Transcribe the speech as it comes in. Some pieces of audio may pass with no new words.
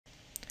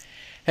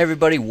Hey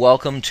everybody,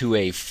 welcome to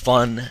a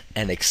fun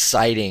and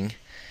exciting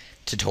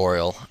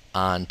tutorial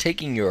on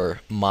taking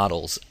your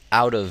models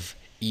out of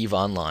EVE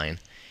Online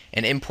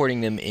and importing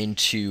them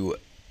into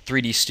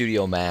 3D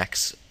Studio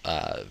Max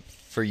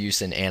for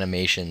use in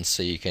animations,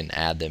 so you can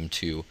add them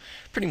to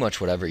pretty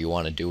much whatever you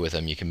want to do with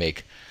them. You can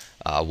make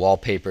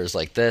wallpapers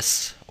like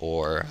this,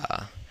 or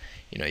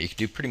you can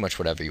do pretty much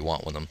whatever you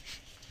want with them.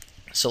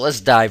 So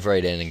let's dive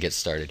right in and get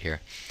started here.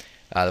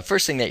 The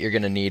first thing that you're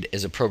going to need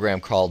is a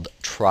program called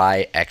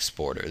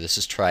Triexporter. This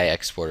is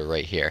Triexporter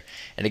right here.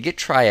 And to get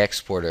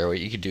Triexporter, what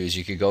you could do is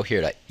you could go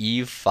here to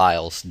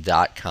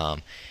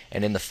evefiles.com,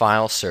 and in the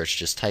file search,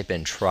 just type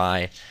in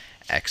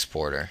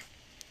Triexporter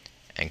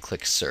and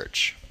click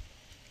search.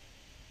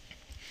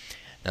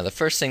 Now the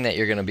first thing that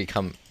you're going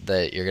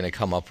to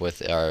come up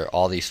with are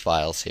all these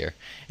files here,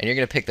 and you're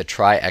going to pick the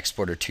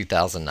Triexporter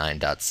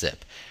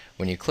 2009.zip.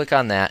 When you click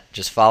on that,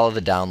 just follow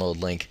the download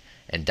link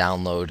and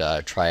download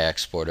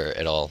Triexporter.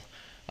 It'll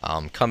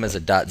come as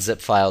a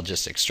 .zip file.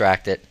 Just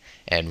extract it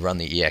and run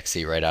the exe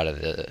right out of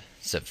the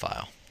zip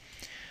file.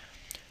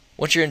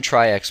 Once you're in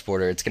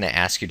Triexporter, it's going to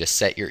ask you to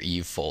set your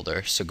EVE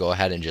folder. So go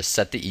ahead and just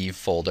set the EVE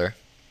folder,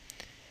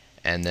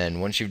 and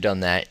then once you've done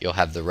that, you'll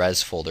have the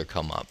res folder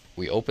come up.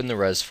 We open the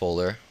res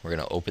folder. We're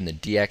going to open the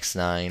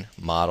DX9,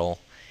 model,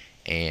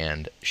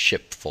 and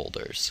ship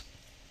folders.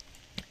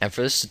 And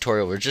for this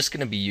tutorial, we're just going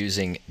to be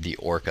using the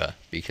Orca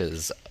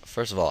because,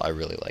 first of all, I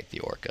really like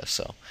the Orca.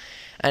 So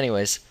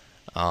anyways,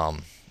 all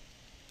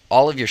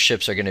of your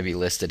ships are going to be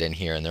listed in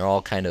here, and they're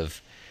all kind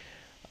of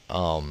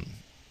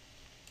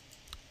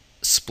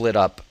split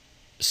up,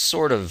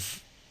 sort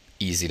of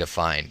easy to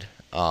find.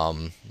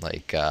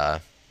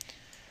 Let's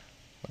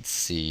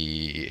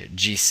see,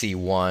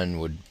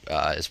 GC1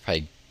 is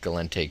probably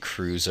Galente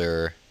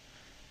Cruiser.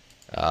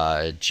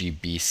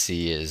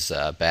 GBC is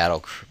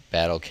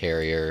battle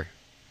carrier,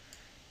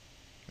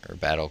 or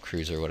battle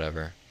cruiser,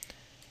 whatever.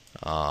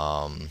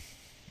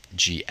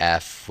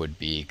 GF would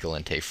be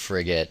Galente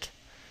frigate.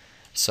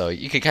 So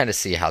you can kind of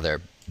see how they're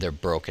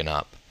broken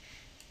up.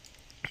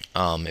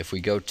 If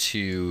we go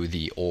to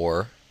the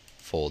OR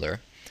folder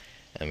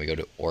and we go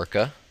to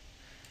Orca,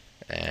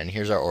 and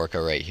here's our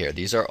Orca right here.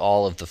 These are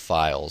all of the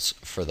files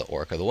for the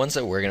Orca. The ones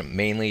that we're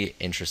mainly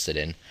interested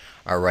in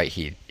are right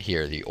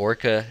here, the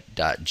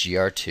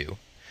orca.gr2.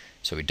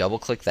 So we double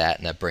click that,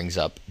 and that brings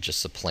up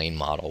just a plain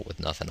model with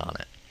nothing on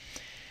it.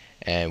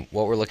 And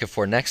what we're looking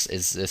for next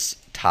is this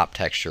top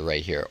texture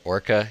right here,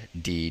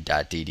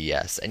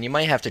 orcad.dds. And you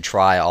might have to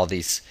try all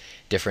these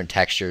different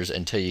textures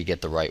until you get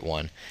the right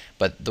one.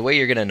 But the way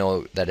you're going to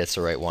know that it's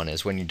the right one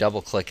is when you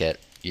double click it,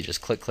 you just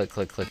click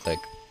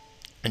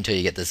until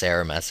you get this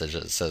error message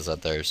that says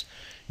that there's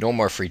no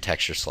more free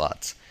texture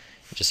slots.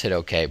 Just hit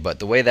OK. But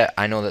the way that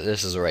I know that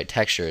this is the right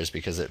texture is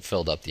because it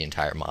filled up the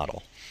entire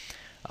model.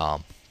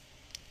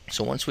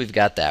 So once we've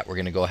got that, we're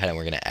going to go ahead and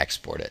we're going to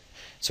export it.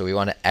 So we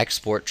want to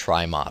export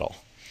TriModel,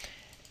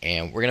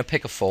 and we're going to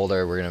pick a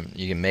folder.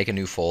 You can make a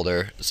new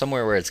folder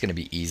somewhere where it's going to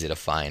be easy to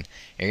find. And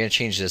you're going to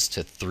change this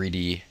to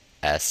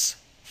 3ds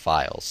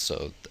files,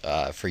 so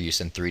for use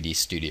in 3D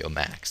Studio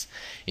Max.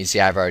 You can see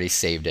I've already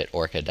saved it,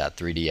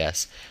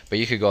 orca.3ds, but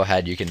you could go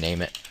ahead, you can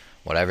name it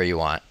whatever you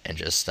want, and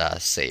just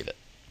save it.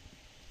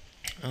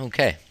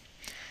 Okay.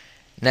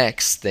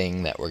 Next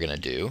thing that we're going to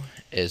do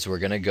is we're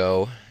going to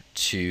go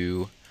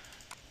to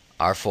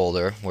our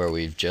folder where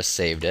we've just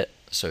saved it.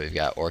 So we've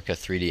got Orca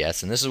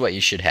 3ds, and this is what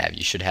you should have.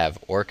 You should have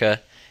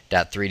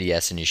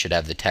orca.3ds, and you should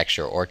have the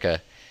texture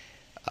orca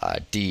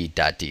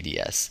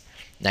d.dds.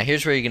 Now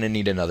here's where you're going to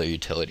need another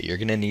utility. You're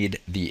going to need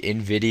the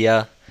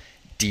NVIDIA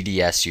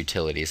DDS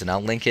utilities, and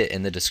I'll link it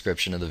in the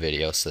description of the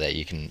video so that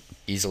you can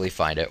easily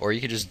find it, or you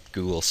can just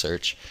Google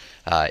search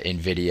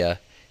NVIDIA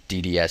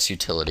DDS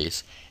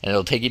utilities, and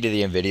it'll take you to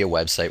the NVIDIA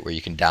website where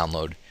you can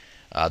download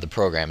the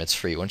program. It's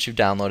free. Once you've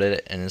downloaded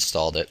it and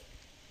installed it,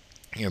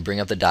 you're going to bring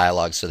up the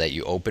dialog so that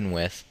you open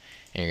with,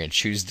 and you're going to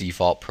choose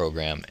default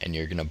program, and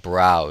you're going to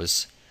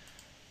browse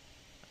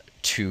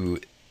to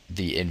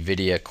the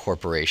NVIDIA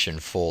Corporation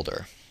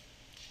folder.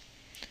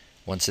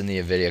 Once in the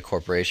NVIDIA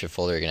Corporation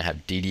folder, you're going to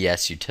have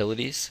DDS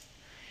utilities,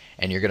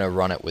 and you're going to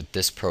run it with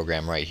this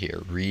program right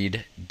here,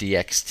 readdxt.exe.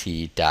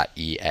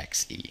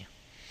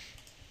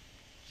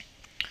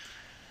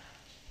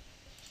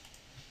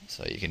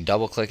 So you can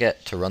double click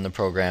it to run the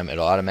program.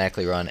 It'll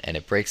automatically run, and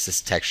it breaks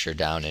this texture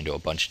down into a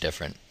bunch of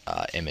different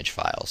image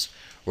files.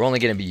 We're only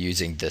going to be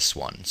using this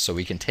one, so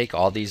we can take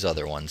all these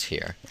other ones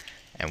here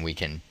and we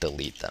can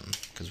delete them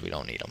because we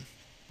don't need them.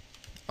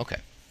 Okay.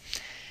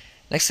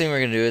 Next thing we're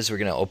going to do is we're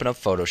going to open up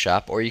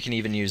Photoshop, or you can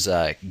even use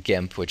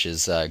GIMP, which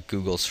is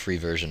Google's free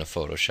version of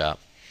Photoshop,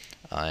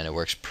 and it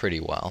works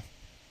pretty well.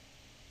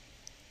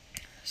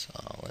 So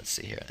let's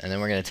see here. And then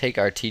we're going to take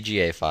our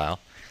TGA file,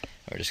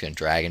 and we're just going to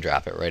drag and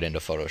drop it right into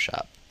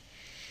Photoshop.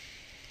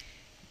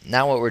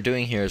 Now what we're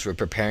doing here is we're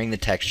preparing the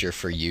texture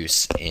for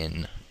use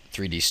in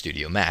 3D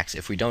Studio Max.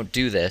 If we don't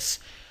do this,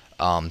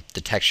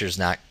 the texture is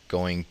not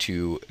going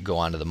to go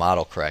onto the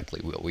model correctly.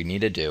 What we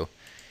need to do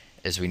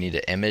is we need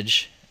to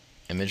image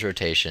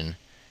rotation,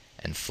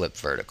 and flip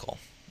vertical.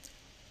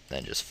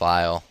 Then just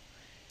File,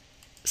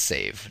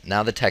 save.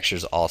 Now the texture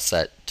is all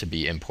set to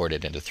be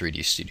imported into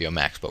 3D Studio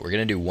Max, but we're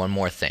going to do one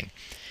more thing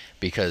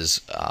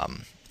because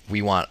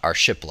we want our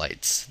ship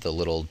lights, the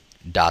little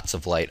dots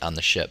of light on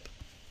the ship.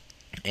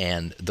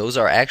 And those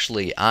are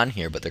actually on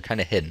here, but they're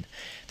kind of hidden.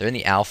 They're in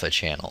the alpha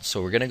channel.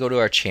 So we're going to go to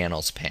our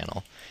channels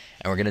panel,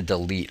 and we're going to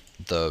delete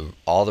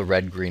all the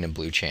red, green, and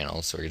blue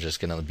channels. So we're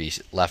just going to be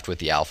left with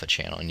the alpha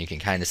channel. And you can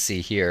kind of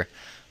see here,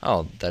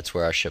 oh, that's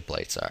where our ship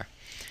lights are.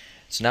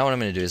 So now what I'm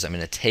going to do is I'm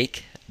going to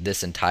take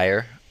this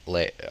entire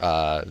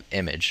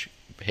image,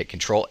 hit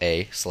Control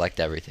A, select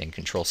everything,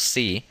 Control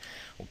C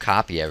will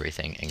copy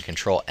everything, and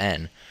Control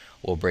N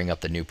will bring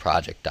up the new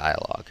project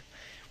dialog.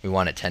 We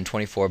want it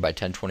 1024 by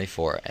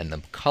 1024, and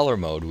the color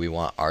mode we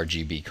want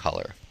RGB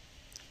color.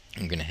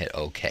 I'm going to hit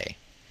OK.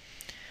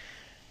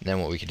 And then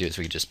what we could do is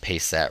we could just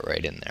paste that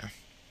right in there.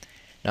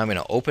 Now I'm going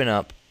to open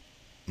up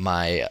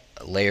my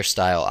layer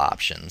style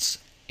options,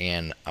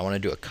 and I want to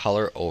do a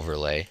color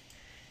overlay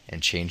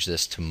and change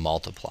this to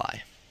multiply.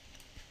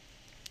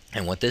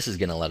 And what this is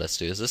going to let us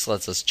do is this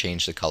lets us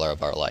change the color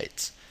of our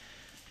lights.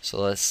 So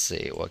let's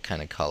see what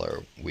kind of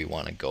color we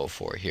want to go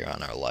for here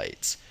on our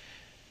lights.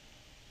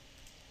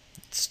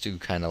 Let's do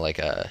kind of like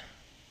a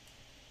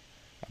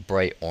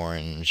bright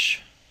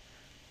orange,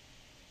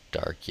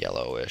 dark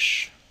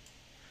yellowish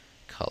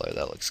color.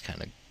 That looks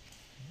kind of,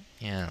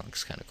 yeah, that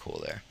looks kind of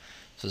cool there.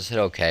 So just hit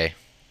OK.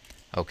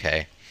 OK.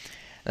 And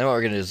then what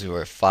we're going to do is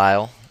we're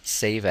File,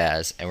 Save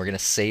As, and we're going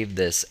to save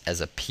this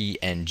as a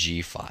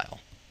PNG file.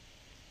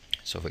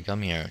 So if we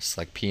come here,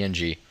 select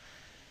PNG,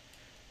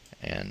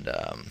 and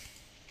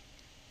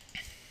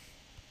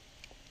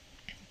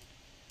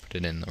put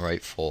it in the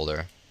right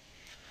folder.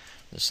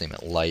 Just name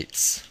it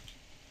lights.png.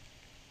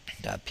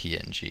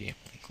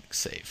 Click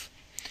Save.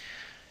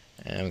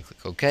 And we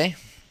click OK.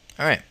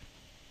 Alright.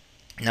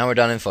 Now we're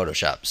done in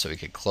Photoshop, so we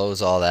could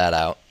close all that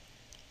out.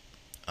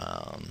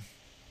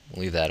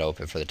 Leave that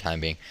open for the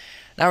time being.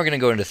 Now we're going to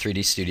go into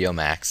 3D Studio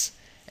Max,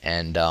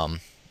 and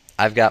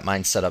I've got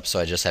mine set up so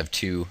I just have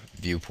 2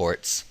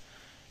 viewports.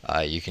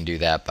 You can do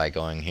that by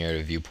going here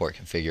to Viewport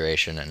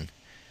Configuration, and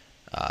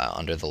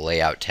under the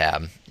Layout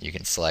tab you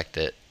can select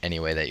it any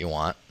way that you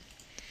want.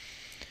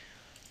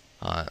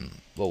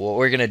 But what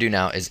we're going to do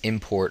now is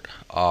import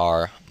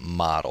our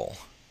model.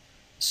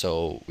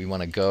 So we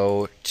want to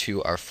go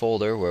to our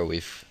folder where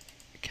we've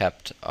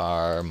kept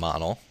our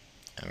model,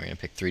 and we're going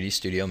to pick 3D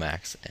Studio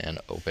Max and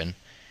open,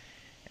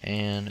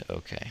 and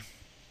OK.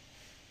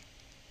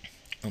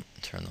 Oh,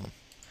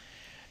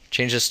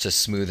 change this to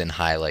smooth and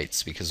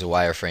highlights because the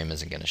wireframe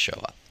isn't going to show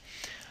up.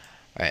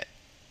 Alright,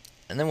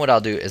 and then what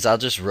I'll do is I'll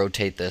just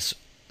rotate this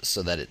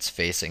so that it's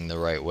facing the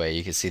right way.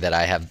 You can see that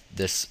I have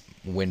this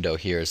window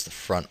here is the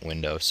front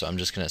window, so I'm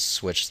just going to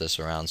switch this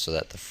around so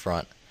that the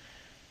front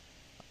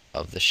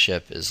of the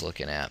ship is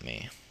looking at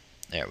me.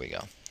 There we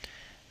go.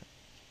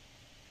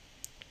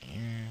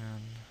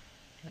 And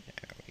there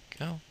we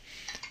go.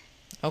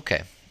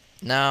 Okay,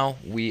 now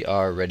we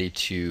are ready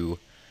to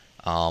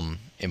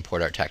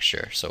import our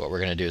texture. So what we're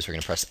going to do is we're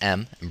going to press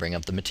M and bring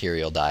up the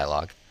material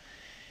dialog,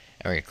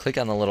 and we're going to click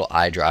on the little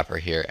eyedropper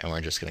here, and we're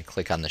just going to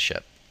click on the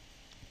ship.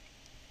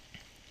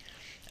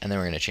 And then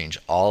we're going to change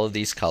all of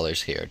these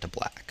colors here to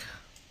black.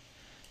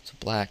 So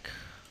black,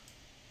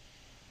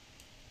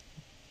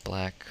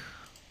 black,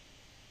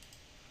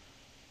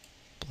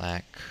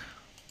 black,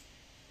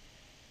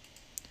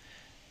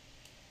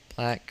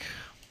 black,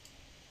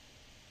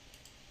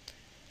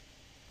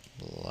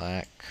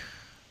 black,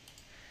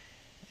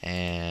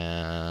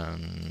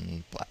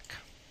 and black.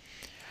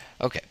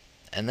 Okay,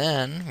 and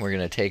then we're going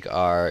to take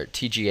our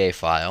TGA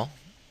file,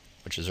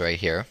 which is right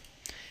here.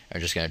 We're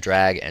just going to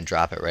drag and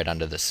drop it right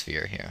onto the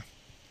sphere here.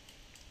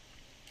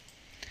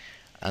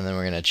 And then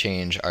we're going to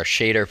change our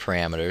shader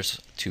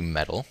parameters to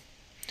metal.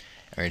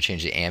 And we're going to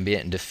change the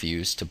ambient and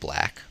diffuse to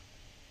black.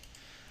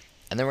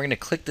 And then we're going to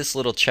click this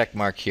little check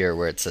mark here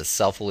where it says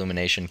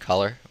self-illumination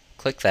color.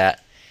 Click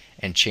that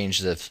and change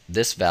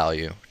this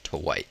value to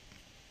white.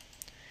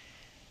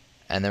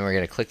 And then we're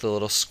going to click the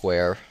little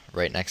square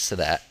right next to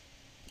that.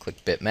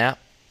 Click bitmap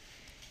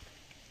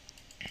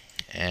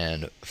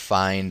and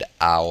find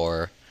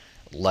our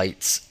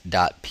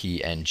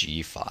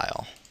lights.png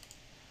file.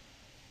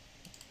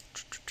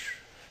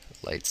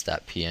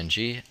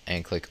 Lights.png,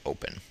 and click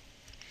open.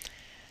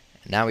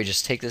 Now we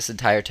just take this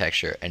entire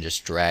texture and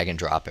just drag and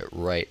drop it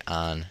right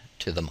on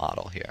to the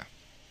model here.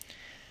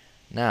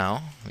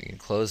 Now we can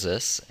close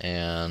this,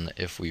 and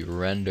if we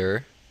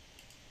render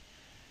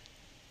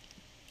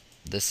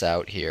this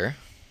out here,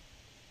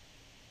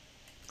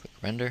 click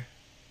render,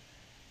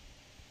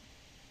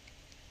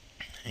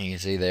 and you can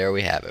see there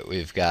we have it.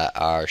 We've got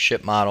our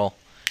ship model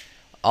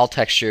all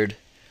textured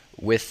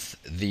with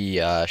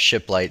the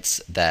ship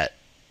lights that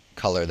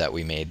color that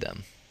we made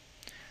them.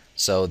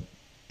 So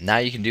now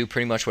you can do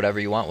pretty much whatever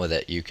you want with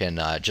it. You can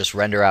just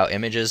render out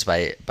images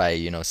by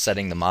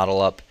setting the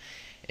model up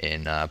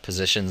in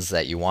positions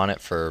that you want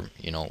it for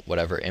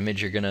whatever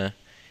image you're gonna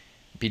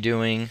be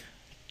doing,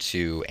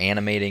 to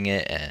animating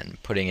it and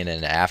putting it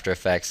into After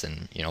Effects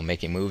and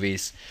making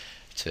movies,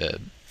 to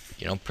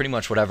pretty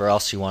much whatever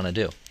else you want to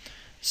do.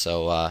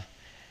 So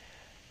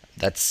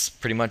that's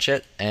pretty much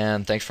it,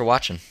 and thanks for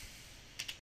watching.